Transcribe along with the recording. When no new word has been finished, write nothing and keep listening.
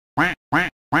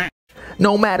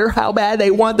No matter how bad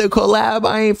they want the collab,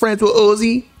 I ain't friends with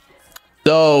Uzi.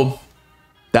 So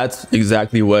that's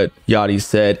exactly what Yachty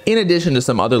said, in addition to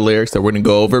some other lyrics that we're gonna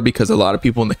go over, because a lot of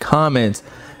people in the comments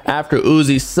after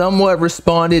Uzi somewhat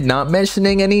responded, not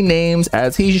mentioning any names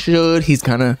as he should. He's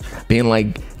kind of being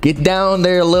like, get down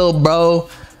there, little bro,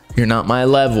 you're not my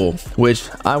level, which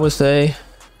I would say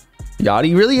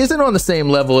Yachty really isn't on the same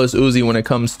level as Uzi when it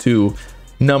comes to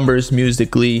numbers,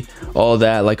 musically, all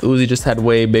that. Like, Uzi just had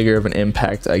way bigger of an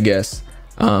impact, I guess.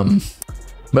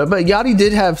 But Yachty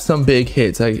did have some big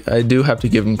hits. I do have to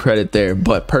give him credit there.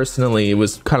 But personally, it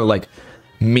was kind of like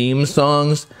meme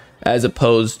songs, as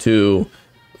opposed to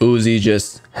Uzi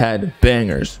just had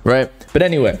bangers, right? But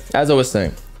anyway, as I was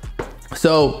saying,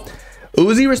 so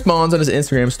Uzi responds on his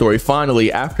Instagram story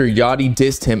finally after Yachty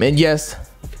dissed him. And yes,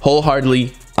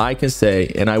 wholeheartedly, I can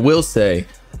say, and I will say,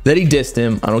 that he dissed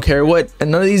him. I don't care what, and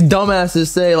none of these dumbasses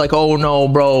say like, oh no,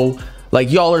 bro,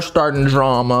 like y'all are starting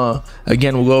drama.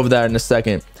 Again, we'll go over that in a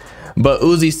second. But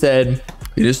Uzi said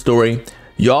in his story,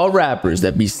 y'all rappers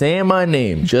that be saying my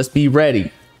name, just be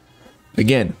ready.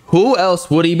 Again, who else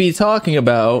would he be talking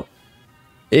about?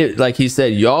 It, like he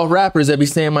said, y'all rappers that be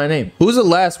saying my name. Who's the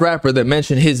last rapper that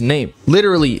mentioned his name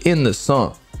literally in the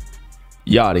song?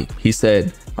 Yachty. He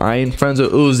said, I ain't friends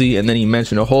with Uzi, and then he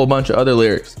mentioned a whole bunch of other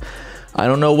lyrics. I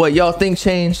don't know what y'all think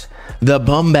changed. The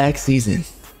bum back season.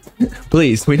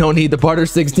 Please, we don't need the Barter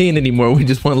 16 anymore. We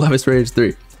just want Love is Rage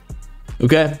 3.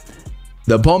 Okay?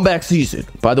 The bum back season.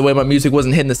 By the way, my music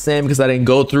wasn't hitting the same because I didn't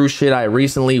go through shit. I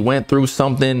recently went through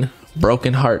something.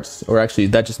 Broken hearts. Or actually,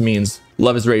 that just means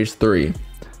Love is Rage 3.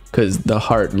 Because the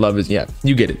heart, love is, yeah,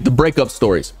 you get it. The breakup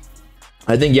stories.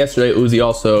 I think yesterday Uzi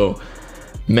also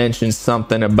mentioned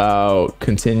something about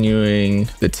continuing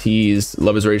the tease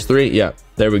Love is Rage 3. Yeah,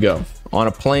 there we go. On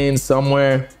a plane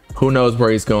somewhere. Who knows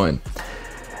where he's going.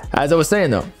 As I was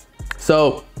saying though,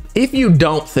 so if you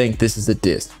don't think this is a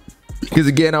diss, because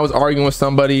again, I was arguing with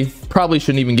somebody, probably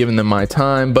shouldn't even given them my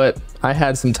time, but I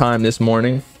had some time this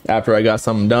morning after I got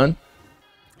something done.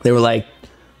 They were like,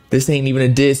 this ain't even a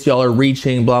diss, y'all are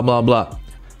reaching, blah, blah, blah.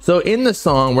 So in the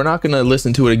song, we're not gonna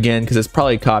listen to it again because it's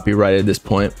probably copyrighted at this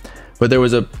point, but there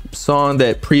was a song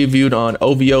that previewed on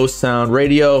OVO Sound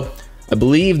Radio, I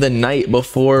believe the night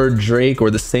before Drake, or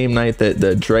the same night that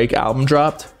the Drake album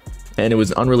dropped. And it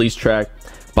was an unreleased track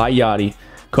by Yachty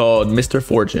called Mr.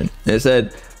 Fortune. And it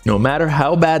said, no matter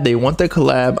how bad they want the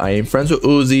collab, I ain't friends with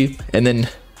Uzi. And then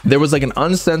there was like an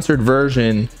uncensored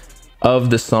version of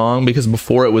the song because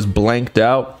before it was blanked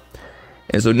out.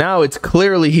 And so now it's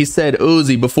clearly he said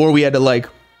Uzi. Before we had to like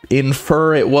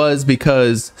infer it was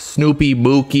because Snoopy,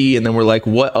 Mookie, and then we're like,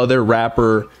 what other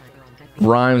rapper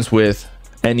rhymes with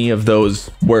any of those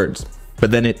words?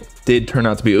 But then it did turn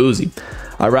out to be Uzi.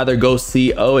 I'd rather go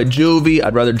see O at Juvie.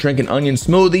 I'd rather drink an onion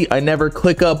smoothie. I never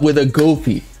click up with a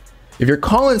goofy. If you're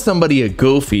calling somebody a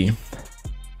goofy,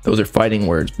 those are fighting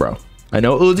words, bro. I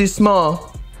know Uzi's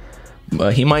small,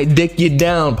 but he might dick you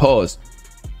down, pause.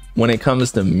 When it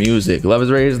comes to music, Love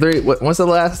is Rage 3. What's the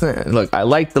last thing? Look, I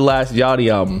like the last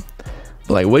Yachty album.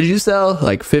 Like, what did you sell?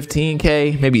 Like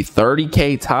 15K, maybe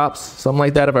 30K tops, something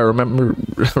like that, if I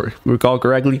recall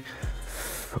correctly.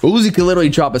 Uzi could literally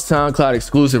drop a SoundCloud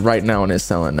exclusive right now and is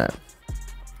selling that.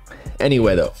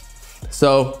 Anyway, though,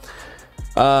 so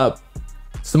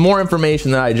some more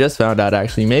information that I just found out.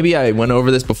 Actually, maybe I went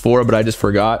over this before, but I just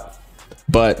forgot.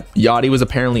 But Yachty was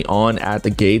apparently on At the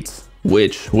Gates,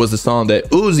 which was the song that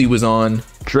Uzi was on,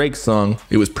 Drake's song.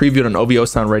 It was previewed on OVO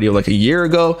Sound Radio like a year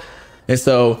ago. And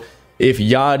so if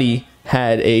Yachty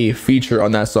had a feature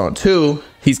on that song too,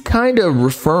 he's kind of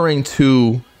referring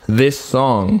to this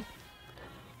song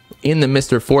in the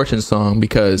Mr. Fortune song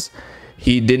because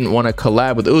he didn't want to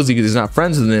collab with Uzi because he's not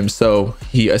friends with him. So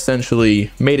he essentially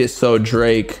made it so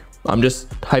Drake, I'm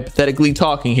just hypothetically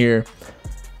talking here,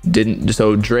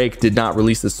 so Drake did not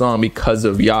release the song because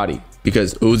of Yachty,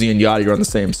 because Uzi and Yachty are on the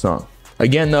same song.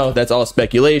 Again, though, that's all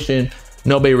speculation.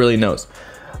 Nobody really knows.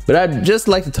 But I'd just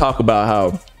like to talk about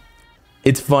how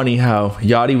it's funny how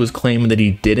Yachty was claiming that he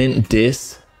didn't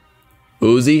diss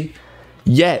Uzi,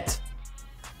 yet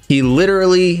he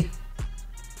literally,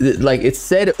 like, it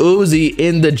said Uzi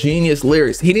in the Genius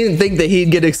lyrics. He didn't think that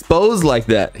he'd get exposed like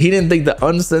that. He didn't think the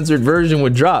uncensored version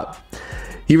would drop.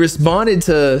 He responded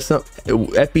to some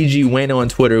FBG Wayno on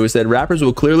Twitter who said rappers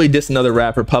will clearly diss another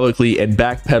rapper publicly and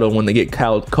backpedal when they get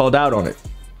called out on it.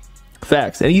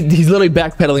 Facts. And he's literally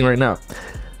backpedaling right now.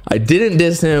 I didn't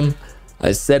diss him.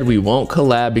 I said we won't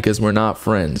collab because we're not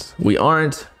friends. We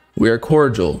aren't. We are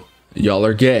cordial. Y'all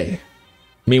are gay.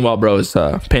 Meanwhile, bro is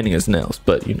painting his nails.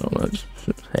 But, you know,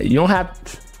 hey, you don't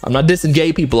have... I'm not dissing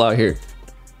gay people out here.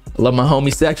 I love my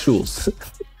homosexuals.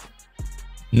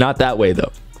 Not that way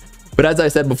though. But as I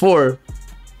said before,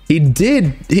 it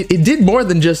did more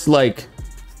than just like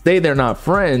say they're not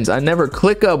friends. I never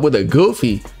click up with a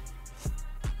goofy.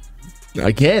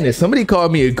 Again, if somebody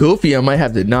called me a goofy, I might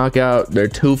have to knock out their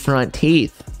 2 front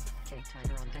teeth.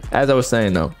 As I was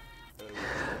saying though.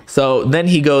 So then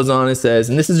he goes on and says,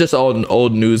 and this is just all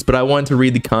old news, but I wanted to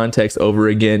read the context over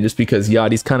again just because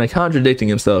Yachty's kind of contradicting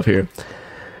himself here.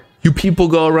 You people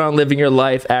go around living your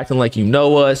life acting like you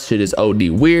know us. Shit is OD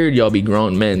weird. Y'all be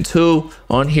grown men too.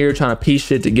 On here trying to piece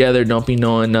shit together. Don't be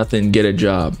knowing nothing. Get a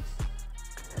job.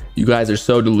 You guys are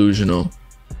so delusional.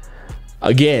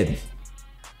 Again,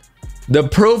 the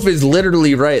proof is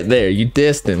literally right there. You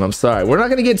dissed him. I'm sorry. We're not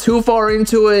going to get too far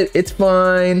into it. It's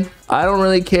fine. I don't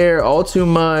really care all too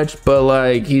much, but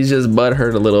like he's just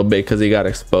butthurt a little bit because he got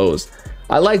exposed.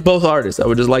 I like both artists. I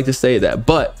would just like to say that.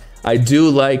 But I do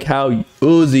like how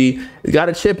Uzi got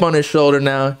a chip on his shoulder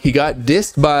now. He got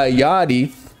dissed by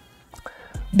Yachty.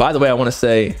 By the way, I want to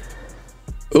say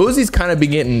Uzi's kind of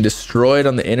been getting destroyed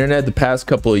on the internet the past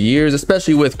couple of years,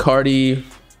 especially with Cardi.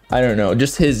 I don't know,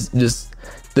 just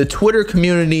the Twitter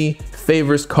community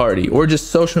favors Cardi, or just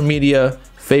social media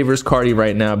favors Cardi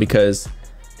right now because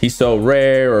he's so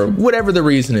rare or whatever the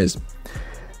reason is.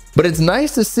 But it's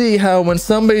nice to see how when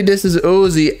somebody disses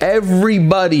Uzi,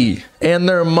 everybody and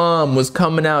their mom was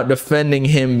coming out defending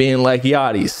him, being like,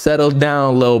 Yachty, settle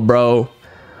down, little bro.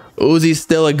 Uzi's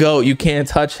still a GOAT. You can't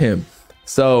touch him.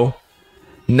 So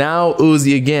now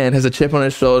Uzi again has a chip on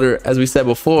his shoulder. As we said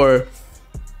before,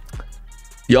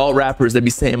 y'all rappers that be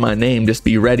saying my name, just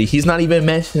be ready. He's not even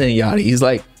mentioning Yachty. He's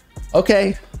like,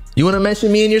 okay, you want to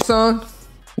mention me in your song?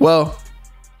 Well,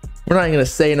 we're not going to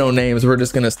say no names. We're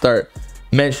just going to start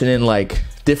mentioning like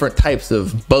different types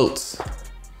of boats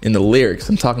in the lyrics.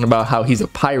 I'm talking about how he's a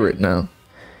pirate now.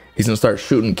 He's going to start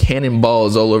shooting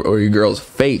cannonballs all over your girl's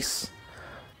face.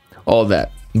 All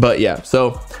that. But yeah,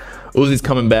 so Uzi's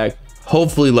coming back.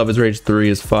 Hopefully Love is Rage 3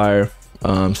 is fire,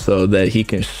 so that he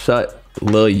can shut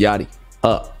Lil Yachty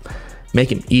up,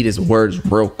 make him eat his words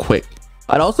real quick.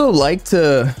 I'd also like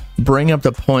to bring up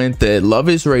the point that Love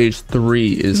is Rage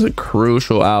 3 is a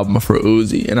crucial album for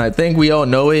Uzi, and I think we all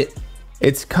know it.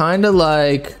 It's kind of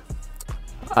like,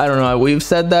 I don't know, we've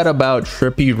said that about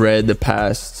Trippie Redd the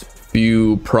past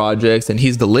few projects, and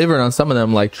he's delivered on some of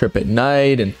them, like Trip at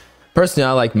Night. And personally,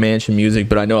 I like Mansion Music,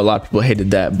 but I know a lot of people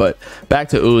hated that. But back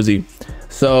to Uzi.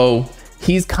 So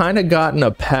he's kind of gotten a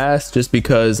pass just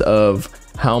because of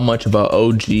how much of an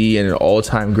OG and an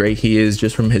all-time great he is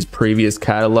just from his previous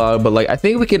catalog. But like, I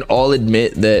think we can all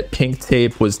admit that Pink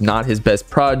Tape was not his best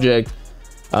project.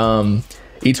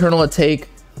 Eternal Take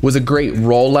was a great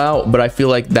rollout, but I feel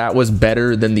like that was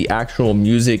better than the actual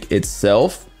music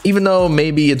itself, even though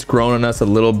maybe it's grown on us a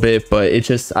little bit. But it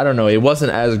just, I don't know, it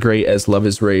wasn't as great as Love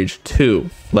is Rage 2.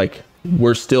 Like,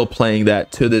 we're still playing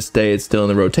that to this day. It's still in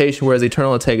the rotation, whereas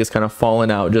Eternal Take is kind of falling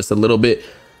out just a little bit.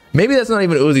 Maybe that's not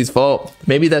even Uzi's fault.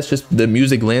 Maybe that's just the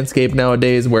music landscape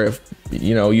nowadays, where if,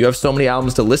 you know, you have so many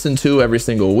albums to listen to every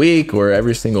single week or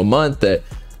every single month that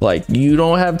like you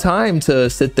don't have time to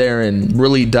sit there and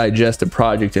really digest a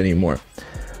project anymore.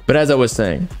 But as I was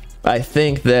saying, I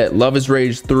think that Love is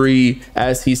Rage 3,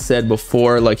 as he said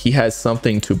before, like he has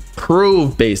something to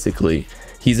prove. Basically,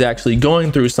 he's actually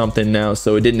going through something now,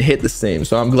 so it didn't hit the same.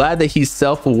 So I'm glad that he's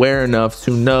self-aware enough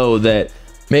to know that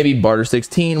maybe Barter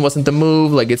 16 wasn't the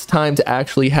move. Like, it's time to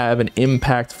actually have an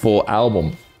impactful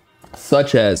album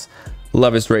such as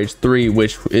Love is Rage 3,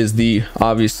 which is the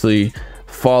obviously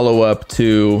follow-up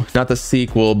to, not the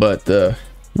sequel, but the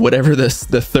whatever the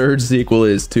third sequel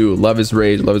is to Love is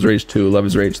Rage 2, Love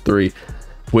is Rage 3,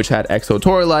 which had XO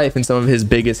Tour Life and some of his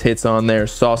biggest hits on there,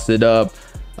 Sauced It Up.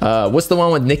 What's the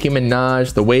one with Nicki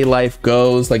Minaj, The Way Life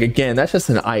Goes? Like, again, that's just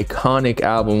an iconic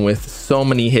album with so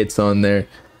many hits on there.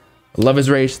 Love is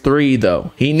Rage 3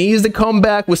 though, he needs to come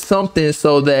back with something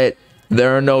so that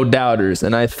there are no doubters.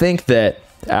 And I think that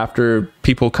after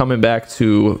people coming back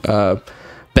to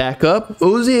back up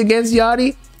Uzi against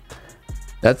Yachty,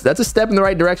 that's a step in the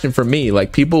right direction for me.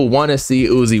 Like, people want to see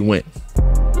Uzi win.